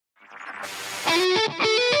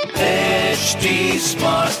HT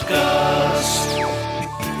Smartcast.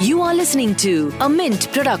 You are listening to a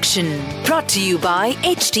Mint production brought to you by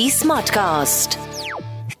HT Smartcast.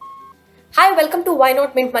 Hi, welcome to Why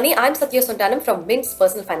Not Mint Money. I'm Satya Sontanam from Mint's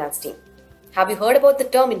personal finance team. Have you heard about the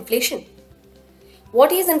term inflation?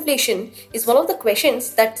 What is inflation is one of the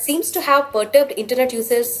questions that seems to have perturbed internet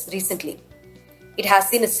users recently. It has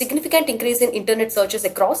seen a significant increase in internet searches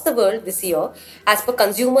across the world this year as per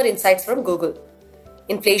consumer insights from Google.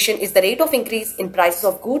 Inflation is the rate of increase in prices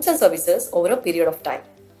of goods and services over a period of time.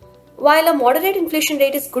 While a moderate inflation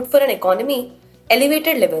rate is good for an economy,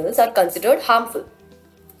 elevated levels are considered harmful.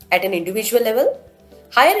 At an individual level,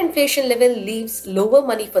 higher inflation level leaves lower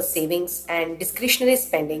money for savings and discretionary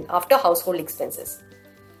spending after household expenses.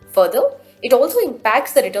 Further, it also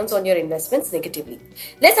impacts the returns on your investments negatively.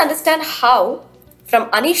 Let's understand how from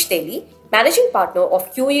Anish Teli, Managing Partner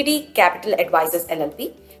of QED Capital Advisors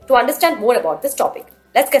LLP, to understand more about this topic.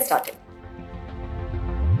 Let's get started.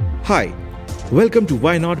 Hi, welcome to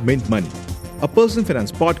Why Not Mint Money, a personal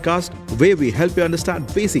finance podcast where we help you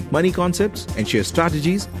understand basic money concepts and share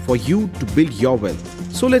strategies for you to build your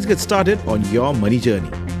wealth. So let's get started on your money journey.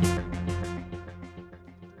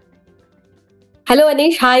 Hello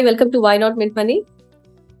Anish, hi, welcome to Why Not Mint Money.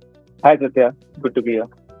 Hi Satya, good to be here.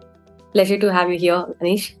 Pleasure to have you here,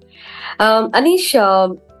 Anish.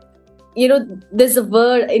 Anish, there's a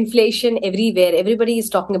word inflation everywhere. Everybody is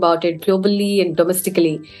talking about it globally and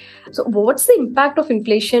domestically. So what's the impact of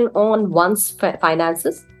inflation on one's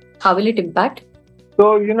finances? How will it impact?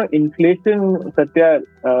 So, inflation, Satya,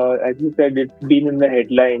 as you said, it's been in the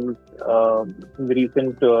headlines in the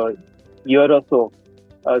recent year or so,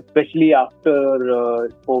 especially after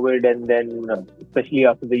COVID and then especially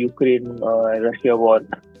after the Ukraine-Russia war.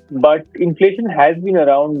 But inflation has been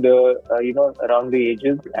around, around the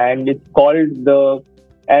ages, and it's called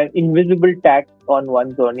an invisible tax on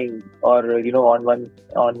one's earnings or, on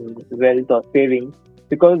wealth or savings,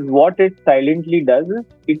 because what it silently does is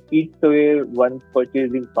it eats away one's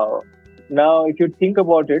purchasing power. Now, if you think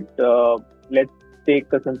about it, let's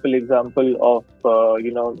take a simple example of,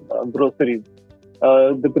 groceries.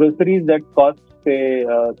 The groceries that cost, say,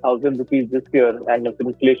 1,000 rupees this year, and if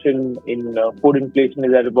inflation in food inflation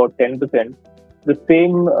is at about 10%, the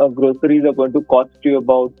same groceries are going to cost you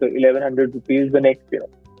about 1,100 rupees the next year.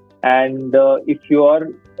 And if your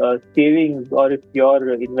savings or if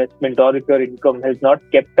your investment or if your income has not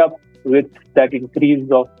kept up with that increase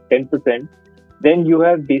of 10%, then you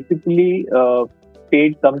have basically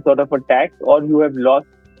paid some sort of a tax, or you have lost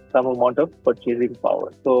some amount of purchasing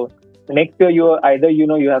power. So next year, you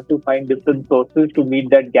have to find different sources to meet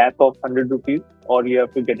that gap of 100 rupees, or you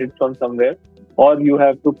have to get it from somewhere, or you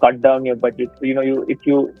have to cut down your budget.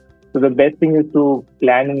 So the best thing is to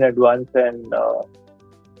plan in advance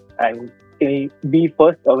and be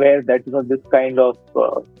first aware that this kind of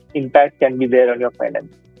impact can be there on your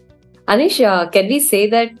finance. Anish, can we say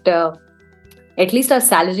that at least our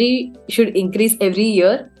salary should increase every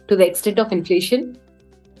year to the extent of inflation?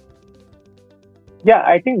 Yeah,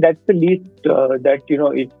 I think that's the least that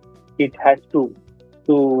it has to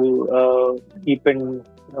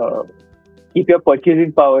keep your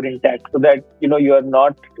purchasing power intact, so that you are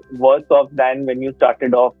not worse off than when you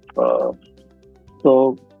started off.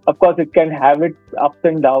 So of course it can have its ups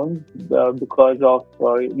and downs because of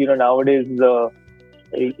nowadays the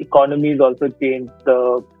economies also change,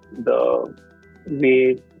 the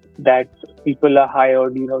way that people are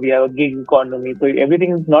hired. We have a gig economy, so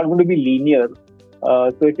everything is not going to be linear.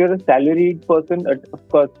 So if you're a salaried person, of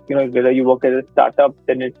course, whether you work at a startup,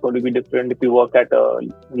 then it's going to be different. If you work at a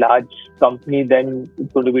large company, then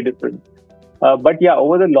it's going to be different. But yeah,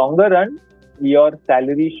 over the longer run, your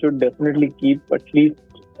salary should definitely keep at least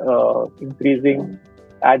increasing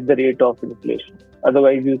at the rate of inflation.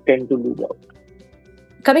 Otherwise, you tend to lose out.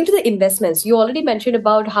 Coming to the investments, you already mentioned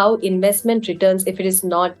about how investment returns, if it is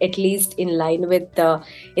not at least in line with the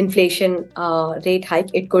inflation rate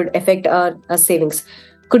hike, it could affect our savings.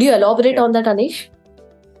 Could you elaborate on that, Anish?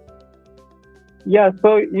 Yeah,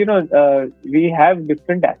 so, we have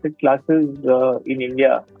different asset classes in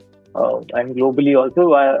India and globally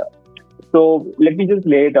also. So let me just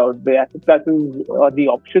lay it out. The asset classes or the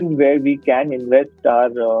options where we can invest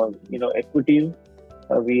are, equities.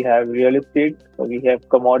 We have real estate, we have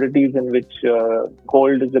commodities in which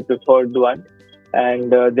gold is the preferred one,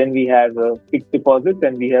 and then we have fixed deposits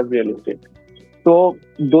and we have real estate. So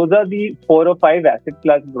those are the 4 or 5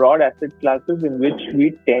 broad asset classes in which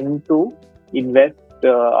we tend to invest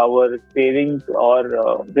our savings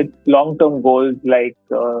or with long-term goals like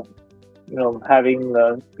having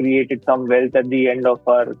created some wealth at the end of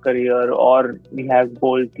our career, or we have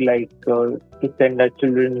goals like to send our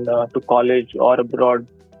children to college or abroad,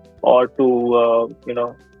 or to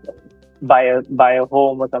buy a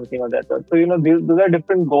home or something of that sort. So those are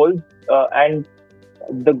different goals, and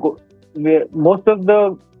most of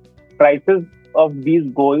the prices of these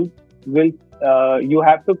goals will you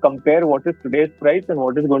have to compare what is today's price and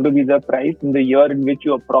what is going to be the price in the year in which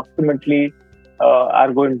you approximately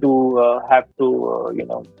are going to have to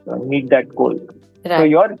meet that goal. Right.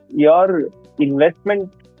 So your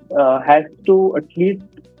investment has to at least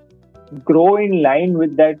grow in line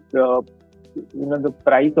with that the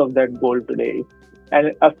price of that goal today.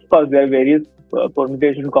 And of course there are various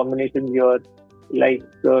permutation combinations here, like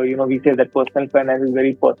we say that personal finance is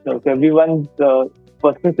very personal, so everyone's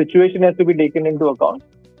personal situation has to be taken into account.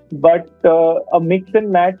 But a mix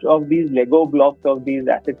and match of these Lego blocks of these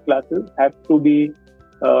asset classes have to be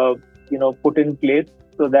put in place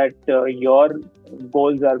so that your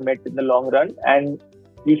goals are met in the long run, and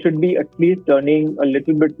you should be at least earning a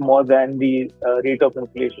little bit more than the rate of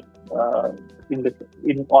inflation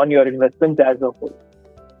on your investments as a whole.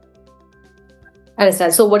 I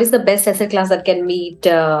understand. So what is the best asset class that can beat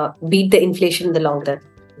the inflation in the long run?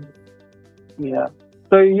 Yeah.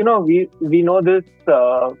 So, we know this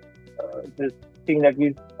thing that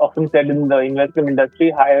we often said in the investment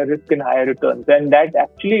industry, higher risk and higher returns. And that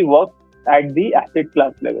actually works at the asset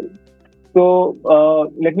class level. So,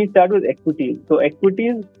 let me start with equities. So,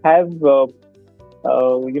 equities have,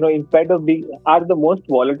 in spite of are the most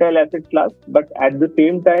volatile asset class, but at the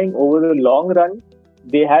same time, over the long run,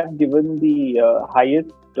 they have given the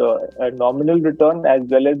highest nominal return as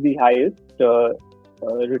well as the highest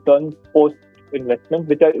return post investment,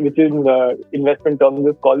 which in investment terms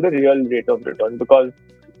is called the real rate of return, because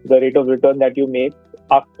the rate of return that you make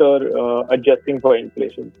after adjusting for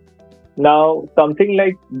inflation. Now, something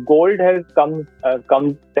like gold has come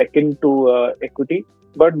second to equity,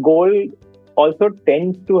 but gold also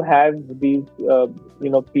tends to have these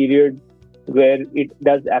periods where it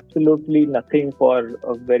does absolutely nothing for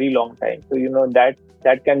a very long time. So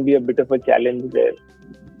that can be a bit of a challenge there.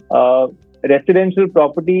 Residential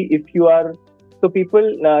property, if you are people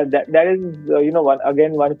that is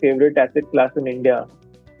one favorite asset class in India.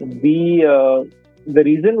 The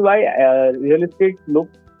reason why real estate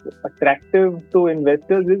looks attractive to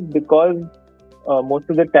investors is because most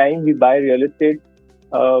of the time we buy real estate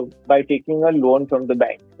by taking a loan from the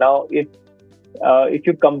bank. Now, if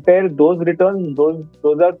you compare those returns, those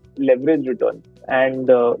are leverage returns, and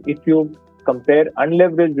if you compare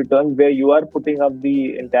unleveraged returns where you are putting up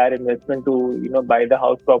the entire investment to buy the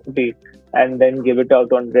house property and then give it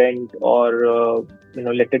out on rent or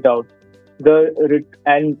let it out,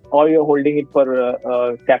 or you're holding it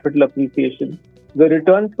for capital appreciation, the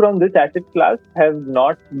returns from this asset class have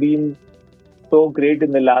not been so great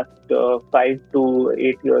in the last 5 to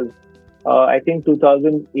 8 years. I think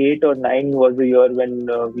 2008 or 9 was the year when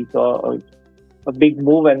we saw a big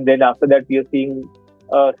move, and then after that we are seeing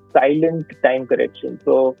a silent time correction.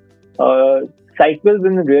 So cycles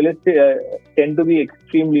in real estate tend to be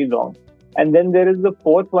extremely long. And then there is the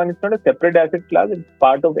fourth one. It's not a separate asset class; it's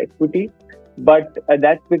part of equity, but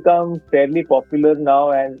that's become fairly popular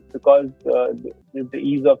now, and because the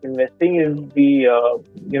ease of investing is the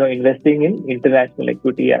investing in international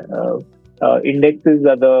equity. Indexes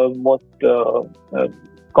are the most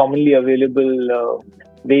commonly available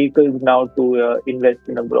vehicles now to invest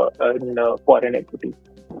in foreign equity.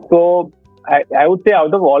 So I would say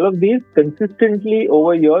out of all of these, consistently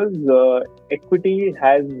over years, equity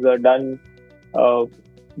has done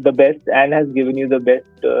the best and has given you the best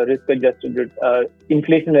risk-adjusted,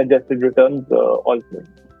 inflation-adjusted returns also.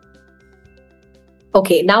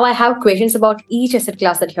 Okay, now I have questions about each asset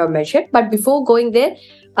class that you have mentioned. But before going there,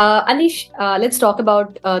 Anish, let's talk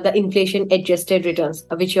about the inflation-adjusted returns,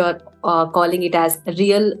 which you are calling it as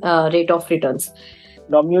real rate of returns.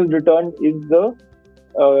 Nominal return is the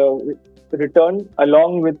return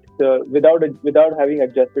along with without having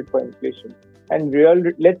adjusted for inflation. And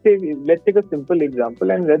let's take a simple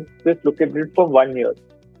example and let's just look at it for 1 year.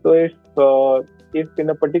 So if in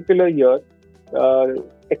a particular year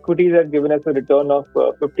equities have given us a return of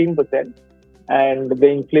 15% and the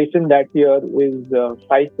inflation that year is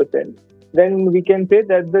 5%, then we can say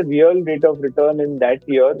that the real rate of return in that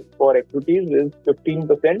year for equities is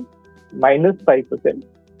 15% minus 5%.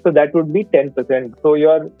 So that would be 10%. So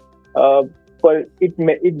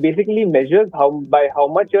it basically measures by how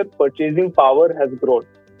much your purchasing power has grown.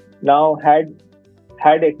 Now, had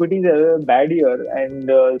equities a bad year and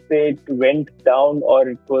say it went down or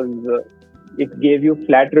it was it gave you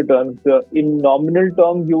flat returns. In nominal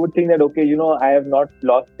terms, you would think that, okay, I have not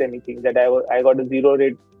lost anything, that I got a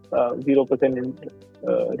 0%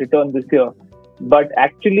 return this year. But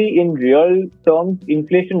actually, in real terms,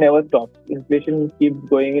 inflation never stops. Inflation keeps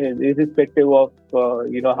going in irrespective of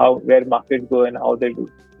where markets go and how they do.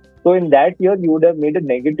 So in that year, you would have made a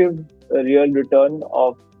negative real return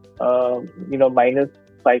of minus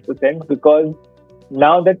 5%, because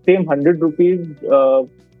now that same 100 rupees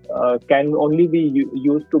can only be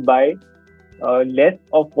used to buy less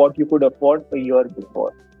of what you could afford a year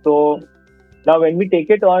before. So now when we take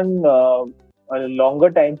it on a longer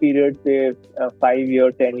time period, say 5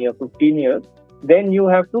 year, 10 year, 15 years, then you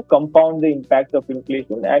have to compound the impact of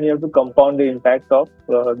inflation, and you have to compound the impact of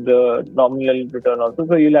the nominal return also.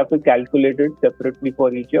 So you'll have to calculate it separately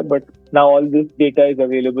for each year. But now all this data is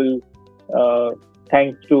available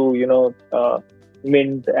thanks to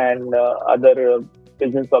Mint and other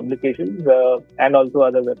business publications and also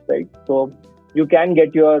other websites. So you can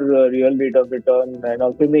get your real rate of return, and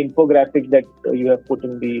also in the infographic that you have put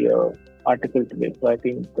in the article today. So I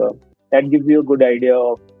think that gives you a good idea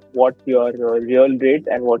of what your real rate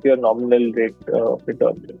and what your nominal rate of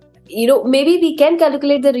return is. Maybe we can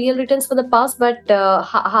calculate the real returns for the past, but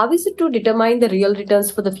how is it to determine the real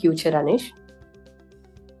returns for the future, Anish?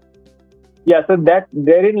 Yeah, so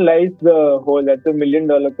therein lies the whole, that's $1 million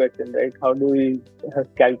question, right? How do we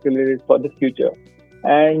calculate it for the future?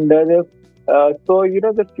 And the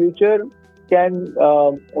future can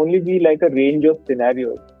only be like a range of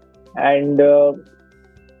scenarios. And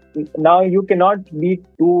now you cannot be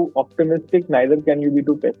too optimistic, neither can you be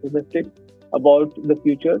too pessimistic about the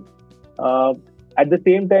future. At the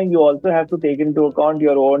same time, you also have to take into account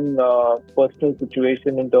your own personal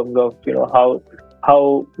situation in terms of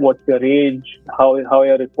what's your age, how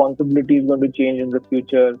your responsibility is going to change in the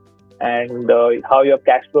future, and how your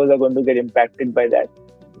cash flows are going to get impacted by that.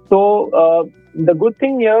 So the good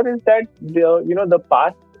thing here is that the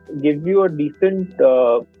past gives you a decent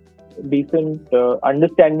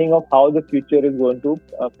understanding of how the future is going to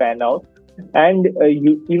pan out. And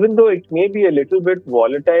even though it may be a little bit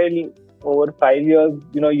volatile over 5 years,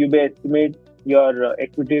 you may estimate your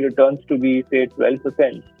equity returns to be, say,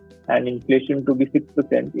 12% and inflation to be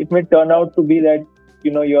 6%. It may turn out to be that,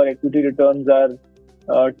 your equity returns are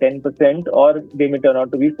 10%, or they may turn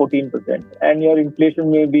out to be 14%. And your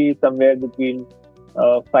inflation may be somewhere between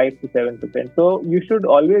 5 to 7%. So you should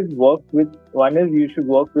always work with, you should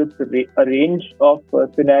work with a range of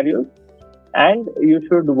scenarios, and you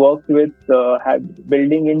should work with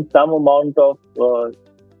building in some amount of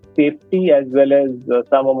safety as well as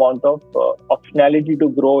some amount of optionality to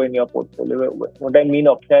grow in your portfolio. What I mean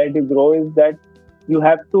optionality to grow is that you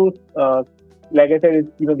have to, like I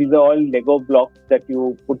said, these are all Lego blocks that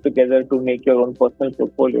you put together to make your own personal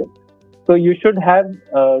portfolio. So you should have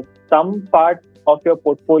some part of your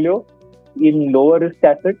portfolio in lower risk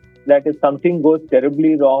assets, that if something goes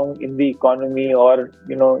terribly wrong in the economy, or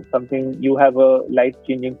something, you have a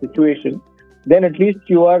life-changing situation, then at least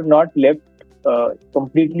you are not left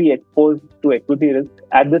completely exposed to equity risk.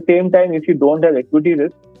 At the same time, if you don't have equity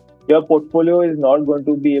risk, your portfolio is not going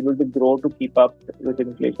to be able to grow to keep up with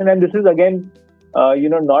inflation. And this is again,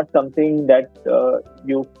 not something that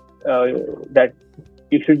that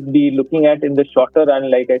you should be looking at in the shorter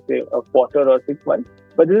run, like I say, a quarter or 6 months.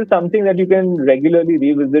 But this is something that you can regularly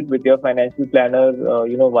revisit with your financial planner,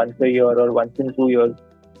 once a year or once in 2 years,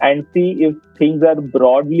 and see if things are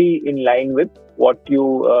broadly in line with what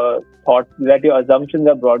you thought, that your assumptions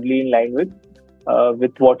are broadly in line with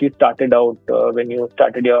what you started out when you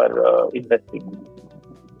started your investing.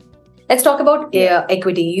 Let's talk about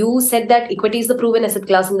equity. You said that equity is the proven asset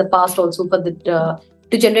class in the past also for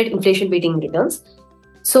to generate inflation-beating returns.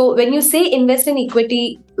 So when you say invest in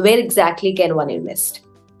equity, where exactly can one invest?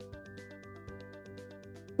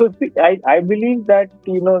 So see, I believe that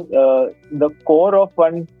the core of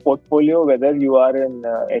one portfolio, whether you are in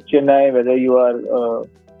HNI, whether you are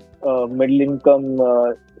middle income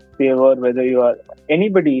saver, whether you are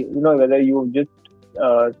anybody, whether you just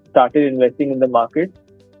started investing in the market,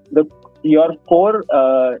 your core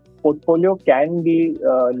portfolio can be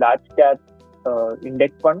large cap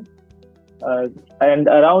index fund. And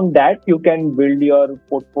around that, you can build your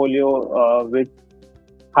portfolio with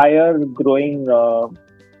higher growing,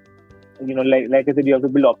 like I said, you have to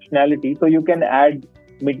build optionality. So you can add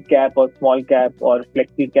mid cap or small cap or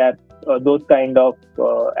flexi cap, those kind of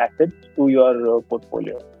assets to your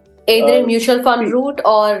portfolio. Either in mutual fund route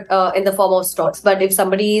or in the form of stocks. But if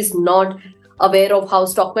somebody is not aware of how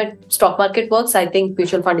stock market works, I think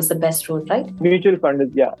mutual fund is the best route, right? Mutual fund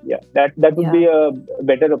is, yeah. That would be a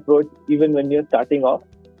better approach even when you're starting off.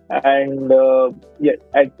 And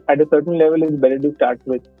at a certain level, it's better to start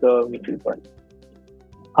with mutual funds.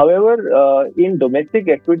 However, in domestic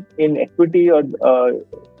equity, or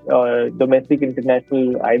domestic,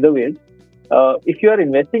 international, either ways, if you are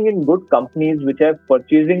investing in good companies which have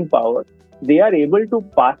purchasing power, they are able to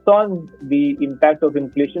pass on the impact of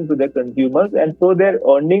inflation to their consumers, and so their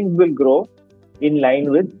earnings will grow in line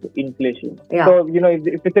with inflation. Yeah. So,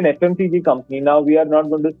 if it's an FMCG company, now we are not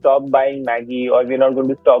going to stop buying Maggi, or we're not going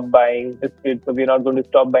to stop buying biscuits, or we're not going to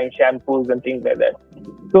stop buying shampoos and things like that.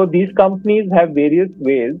 So these companies have various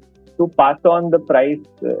ways to pass on the price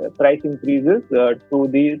increases to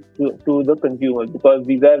the consumers, because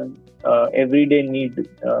these are everyday need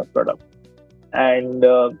products. And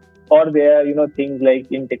or there are things like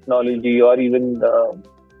in technology, or even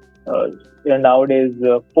nowadays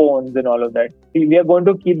phones and all of that. We are going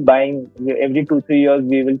to keep buying every 2-3 years.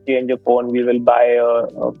 We will change a phone. We will buy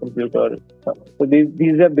a computer. So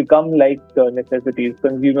these have become like necessities,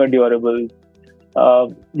 consumer durables.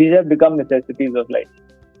 These have become necessities of life.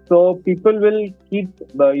 So people will keep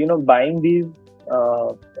buying these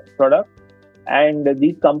products, and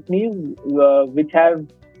these companies which have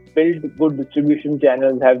built good distribution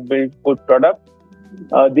channels, have built good products,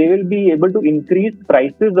 they will be able to increase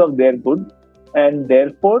prices of their goods, and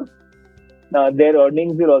therefore their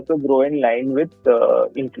earnings will also grow in line with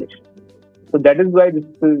inflation. So that is why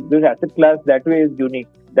this asset class that way is unique.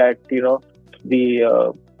 That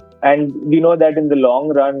and we know that in the long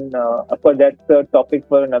run, of course, that's a topic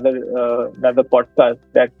for another podcast.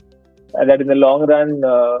 That in the long run,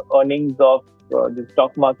 earnings of the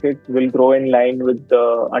stock markets will grow in line with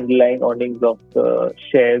the underlying earnings of the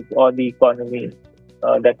shares or the economy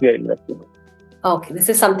that we are investing in. Okay, this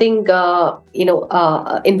is something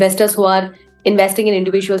investors who are investing in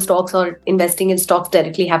individual stocks or investing in stocks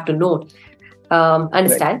directly have to know.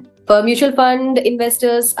 Understand. Right. For mutual fund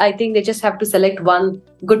investors, I think they just have to select one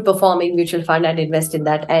good performing mutual fund and invest in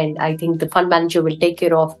that. And I think the fund manager will take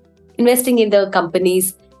care of investing in the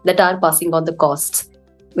companies that are passing on the costs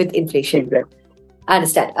with inflation. Exactly. I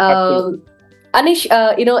understand. Anish,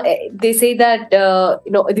 they say that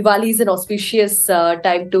Diwali is an auspicious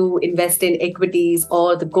time to invest in equities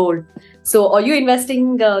or the gold. So, are you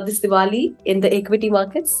investing this Diwali in the equity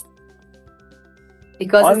markets?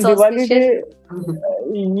 Because on it's Diwali day,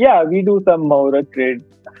 auspicious. we do some Muhurat trade,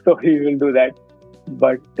 so we will do that.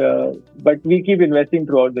 But we keep investing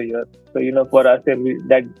throughout the year. So for us, every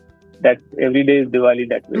day is Diwali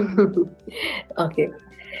that way. Okay.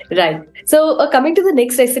 Right. So coming to the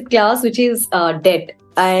next asset class, which is debt.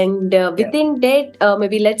 And within debt,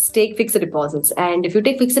 maybe let's take fixed deposits. And if you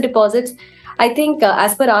take fixed deposits, I think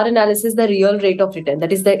as per our analysis, the real rate of return,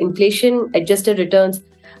 that is the inflation adjusted returns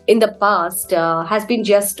in the past has been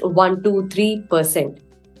just 1-3%.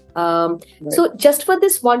 Right. So just for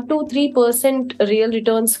this 1-3% real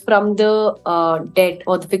returns from the debt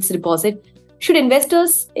or the fixed deposit, should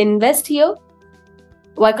investors invest here?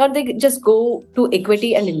 Why can't they just go to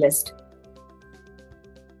equity and invest?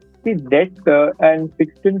 See, debt and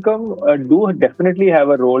fixed income do definitely have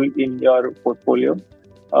a role in your portfolio.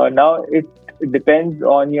 Now, it depends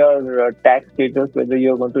on your tax status, whether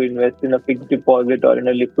you're going to invest in a fixed deposit or in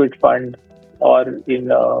a liquid fund, or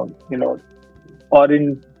in or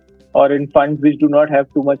in funds which do not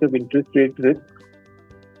have too much of interest rate risk.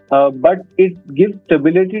 But it gives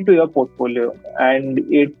stability to your portfolio, and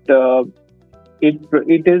it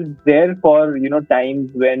is there for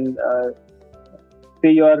times when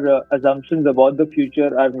say your assumptions about the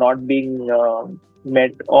future are not being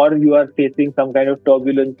met, or you are facing some kind of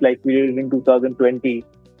turbulence like we did in 2020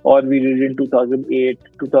 or we did in 2008,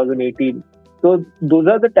 2018. So those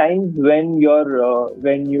are the times when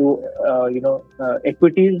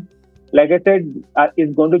equities, like I said,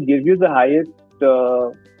 is going to give you the highest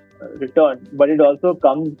return, but it also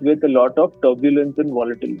comes with a lot of turbulence and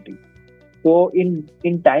volatility. So in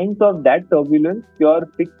times of that turbulence, your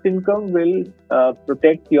fixed income will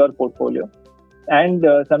protect your portfolio. And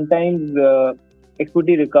sometimes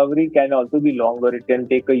equity recovery can also be longer. It can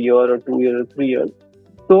take a year or 2 years or 3 years.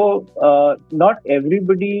 So not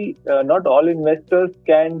everybody, not all investors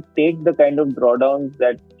can take the kind of drawdowns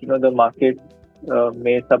that the market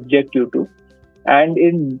may subject you to. And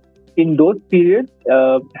in those periods,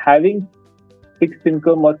 having fixed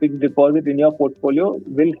income or fixed deposit in your portfolio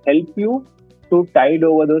will help you to tide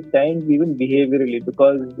over those times, even behaviorally,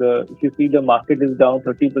 because if you see the market is down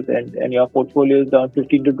 30% and your portfolio is down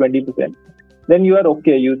 15 to 20%, then you are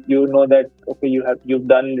okay. You know that okay, you've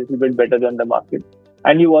done a little bit better than the market,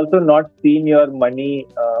 and you've also not seen your money,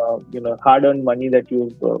 hard-earned money that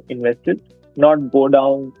you've invested, not go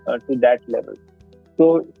down to that level.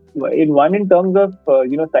 So in terms of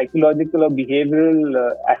psychological or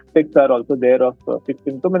behavioral aspects are also there of fixed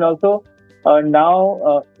income, and also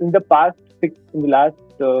now in the last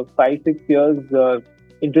 5-6 years,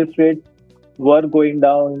 interest rates were going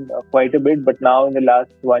down quite a bit, but now in the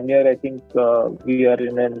last 1 year, I think we are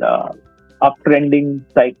in an uptrending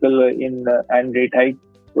cycle and rate hike.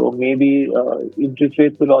 So maybe interest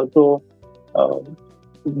rates will also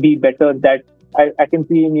be better. That I can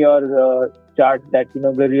see in your chart that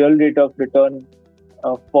the real rate of return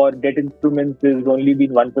for debt instruments is only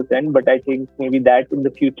been 1%, but I think maybe that in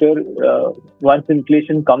the future, once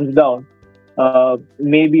inflation comes down,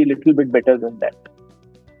 maybe a little bit better than that.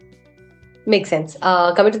 Makes sense.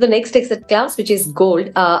 Coming to the next asset class, which is gold.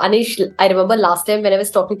 Anish, I remember last time when I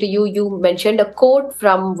was talking to you, you mentioned a quote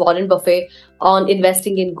from Warren Buffett on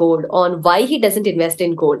investing in gold, on why he doesn't invest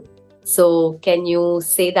in gold. So can you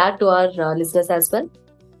say that to our listeners as well?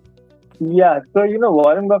 Yeah, so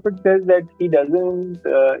Warren Buffett says that he doesn't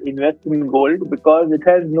invest in gold because it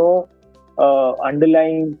has no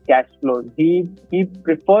underlying cash flows. He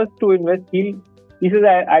prefers to invest. He says,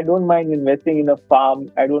 I don't mind investing in a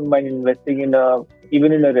farm. I don't mind investing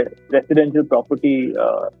even in a residential property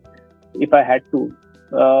if I had to.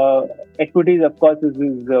 Equities, of course, is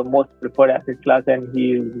his most preferred asset class, and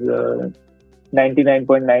he is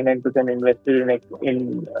 99.99% invested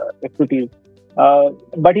in equities.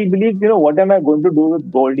 But he believes, what am I going to do with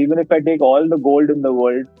gold? Even if I take all the gold in the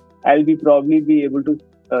world, I'll probably be able to,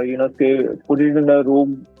 put it in a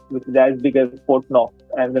room which is as big as Fort Knox.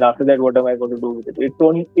 And then after that, what am I going to do with it?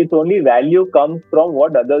 Its only value comes from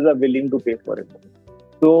what others are willing to pay for it.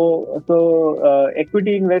 So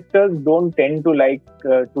equity investors don't tend to like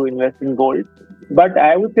to invest in gold. But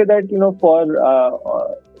I would say that,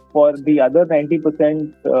 for the other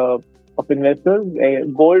 90% of investors,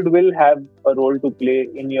 gold will have a role to play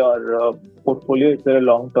in your portfolio if you're a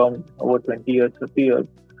long-term, over 20 years, 50 years.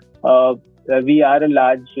 We are a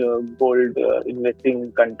large gold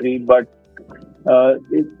investing country, but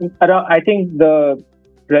I think the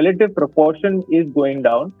relative proportion is going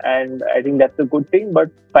down, and I think that's a good thing. But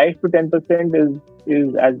 5 to 10%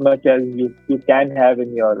 is as much as you can have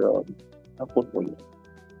in your portfolio.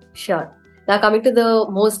 Sure. Now coming to the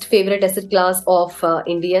most favorite asset class of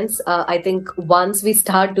Indians, I think once we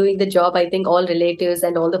start doing the job, I think all relatives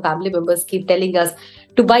and all the family members keep telling us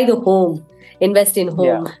to buy the home, invest in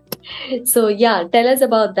home. Yeah. So tell us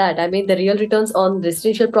about that. I mean, the real returns on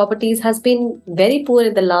residential properties has been very poor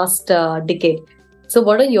in the last decade. So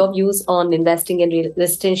what are your views on investing in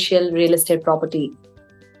residential real estate property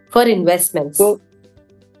for investments? So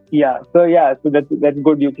that's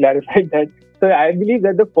good you clarified that. So I believe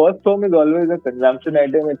that the first home is always a consumption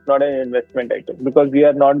item. It's not an investment item, because we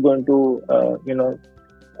are not going to,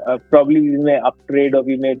 probably we may upgrade or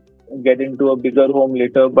we may get into a bigger home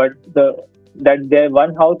later, but that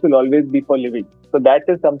one house will always be for living. So that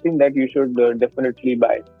is something that you should definitely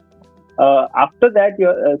buy. After that,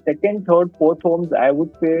 your second, third, fourth homes, I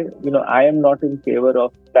would say, I am not in favor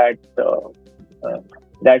of that.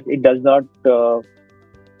 That it does not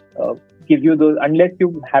give you those, unless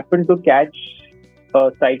you happen to catch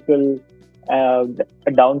a cycle, a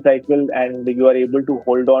down cycle, and you are able to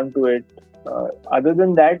hold on to it. Other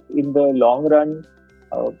than that, in the long run,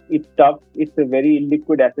 it's tough. It's a very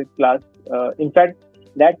illiquid asset class. In fact,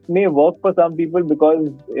 that may work for some people because,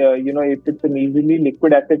 if it's an easily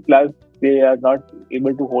liquid asset class, they are not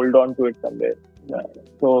able to hold on to it somewhere.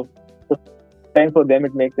 So time for them,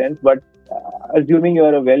 it makes sense. But assuming you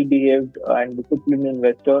are a well-behaved and disciplined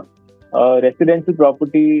investor, residential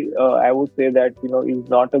property, I would say that, is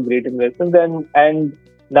not a great investment. And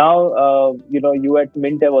now, you at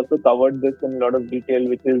Mint have also covered this in a lot of detail,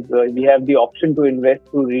 which is we have the option to invest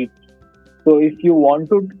through REITs. So if you want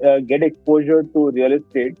to get exposure to real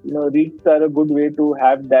estate, REITs are a good way to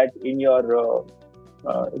have that in your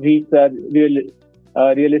REITs are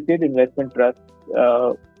real estate investment trusts,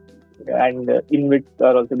 and InvITs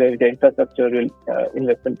are also the infrastructure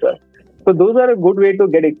investment trusts. So those are a good way to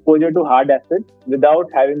get exposure to hard assets without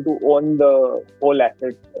having to own the whole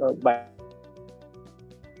asset.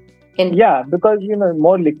 Because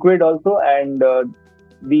more liquid also, and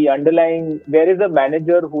the underlying, there is a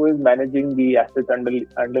manager who is managing the assets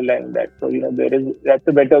underlying that. So that's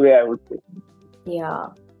a better way, I would say. Yeah.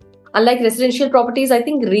 Unlike residential properties, I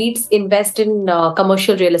think REITs invest in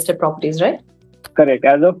commercial real estate properties, right? Correct.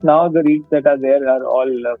 As of now, the REITs that are there are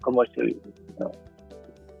all commercial.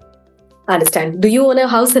 Understand. Do you own a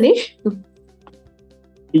house, Anish?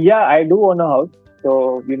 Yeah, I do own a house.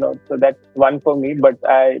 So, so that's one for me, but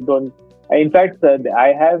I don't. In fact,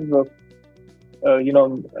 I have,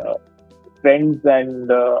 friends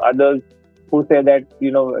and others who say that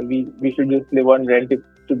we should just live on rent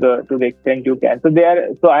to the extent you can.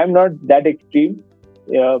 So I'm not that extreme,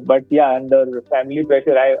 but yeah, under family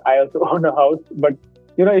pressure, I also own a house. But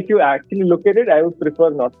if you actually look at it, I would prefer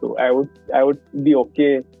not to. I would be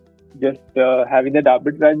okay just having that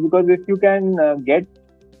arbitrage, because if you can get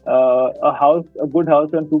a good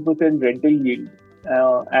house on 2% rental yield,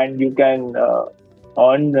 and you can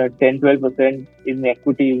on 10-12% in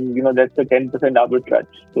equity, that's a 10% arbitrage.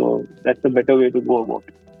 So that's a better way to go about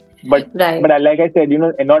it. But Right. but like I said,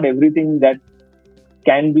 not everything that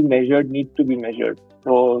can be measured needs to be measured.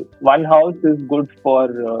 So one house is good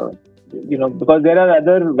for because there are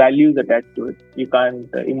other values attached to it. You can't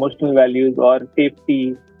emotional values or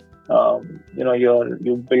safety.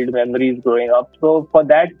 You build memories growing up. So for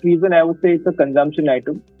that reason, I would say it's a consumption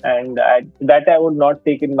item, and I would not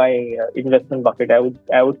take in my investment bucket. I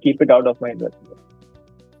would keep it out of my investment.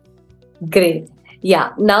 Great.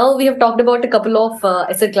 Yeah. Now we have talked about a couple of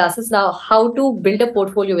asset classes. Now, how to build a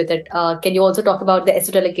portfolio with it? Can you also talk about the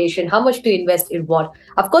asset allocation? How much to invest in what?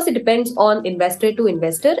 Of course, it depends on investor to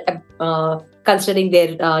investor, considering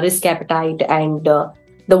their risk appetite and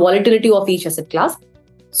the volatility of each asset class.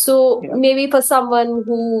 So maybe for someone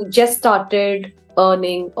who just started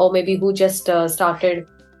earning, or maybe who just started,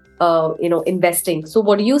 investing. So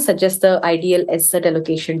what do you suggest the ideal asset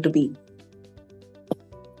allocation to be?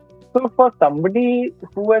 So for somebody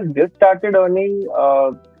who has just started earning,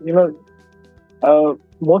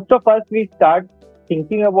 most of us, we start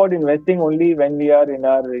thinking about investing only when we are in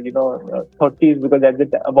our 30s, because that's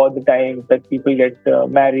about the time that people get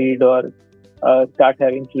married or start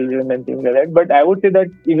having children and things like that. But I would say that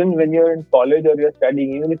even when you're in college or you're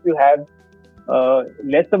studying, even if you have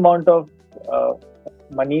less amount of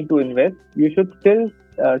money to invest, you should still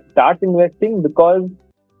start investing, because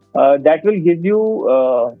that will give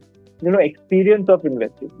you experience of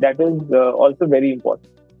investing. That is also very important.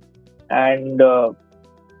 And the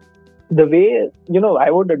way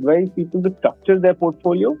I would advise people to structure their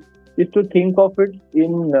portfolio is to think of it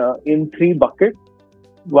in three buckets.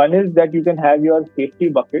 One is that you can have your safety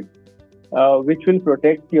bucket, which will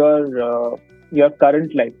protect your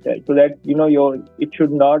current lifestyle, so that it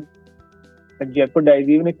should not jeopardize.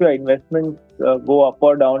 Even if your investments go up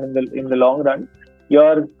or down in the long run,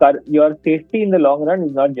 your safety in the long run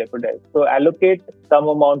is not jeopardized. So allocate some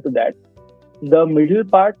amount to that. The middle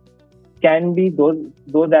part can be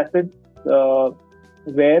those assets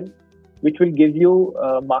which will give you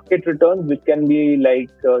market returns, which can be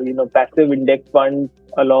like passive index funds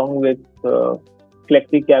along with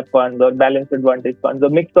flexi cap funds or balanced advantage funds, a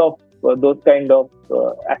mix of those kind of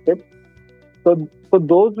assets. So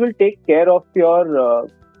those will take care of your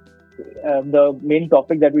the main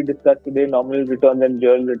topic that we discussed today, nominal returns and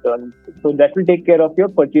real returns. So that will take care of your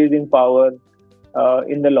purchasing power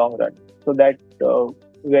in the long run. So that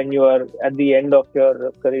when you are at the end of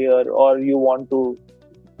your career, or you want to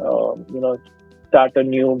start a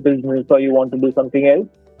new business, or you want to do something else,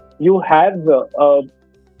 you have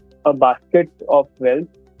a basket of wealth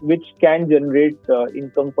which can generate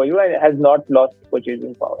income for you and has not lost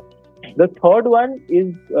purchasing power. The third one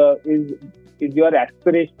is your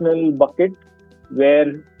aspirational bucket,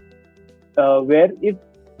 where if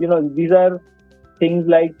these are things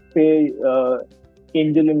like, say,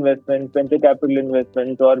 angel investments, venture capital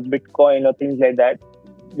investments, or Bitcoin or things like that,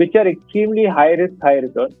 which are extremely high risk, high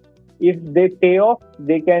return. If they pay off,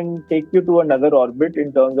 they can take you to another orbit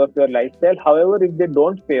in terms of your lifestyle. However, if they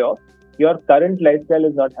don't pay off, your current lifestyle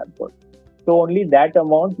is not hampered. So only that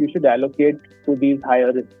amount you should allocate to these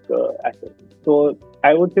higher risk assets. So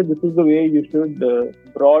I would say this is the way you should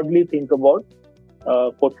broadly think about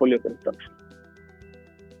portfolio construction.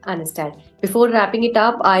 Understand. Before wrapping it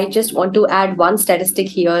up, I just want to add one statistic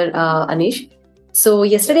here, Anish. So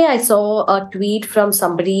yesterday I saw a tweet from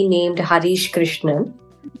somebody named Harish Krishnan.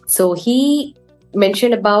 So he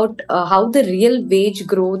mentioned about how the real wage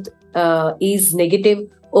growth is negative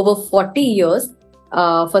over 40 years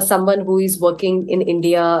for someone who is working in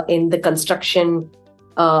India in the construction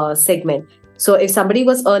segment. So if somebody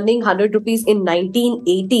was earning 100 rupees in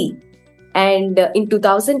 1980 and in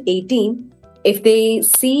 2018, if they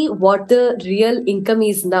see what the real income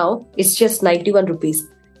is now, it's just 91 rupees.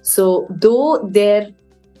 So though their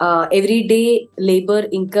everyday labor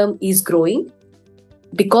income is growing,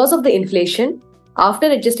 because of the inflation,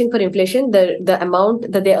 after adjusting for inflation, the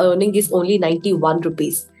amount that they're earning is only 91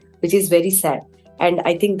 rupees, which is very sad. And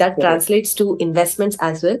I think that translates to investments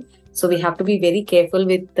as well. So we have to be very careful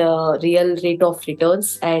with the real rate of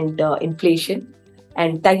returns and inflation.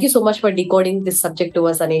 And thank you so much for decoding this subject to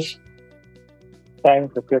us, Anish.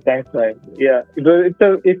 Thanks, okay. Thanks, Mike. Yeah,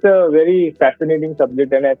 it's a very fascinating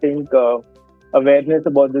subject, and I think awareness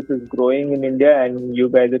about this is growing in India, and you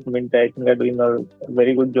guys at Mint, I think, are doing a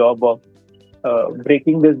very good job of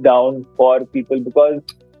breaking this down for people, because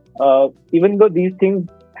even though these things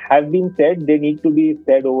have been said, they need to be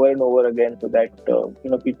said over and over again so that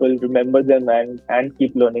people remember them and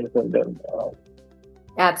keep learning from them.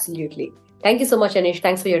 Absolutely. Thank you so much, Anish.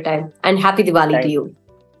 Thanks for your time, and happy Diwali to you.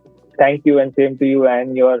 Thank you, and same to you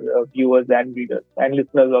and your viewers and readers and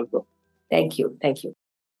listeners also. Thank you. Thank you.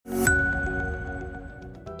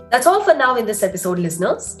 That's all for now in this episode,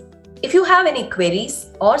 listeners. If you have any queries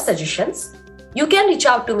or suggestions, you can reach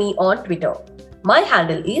out to me on Twitter. My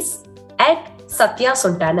handle is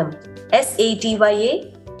 @SatyaSontanam,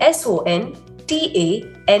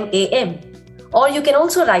 SatyaSontanam. Or you can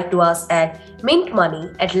also write to us at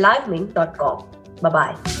mintmoney@livemint.com.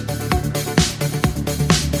 Bye-bye.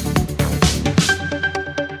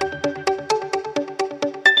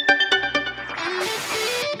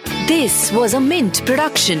 This was a Mint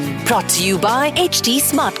production brought to you by HT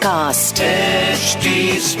Smartcast.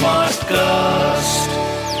 HT Smartcast.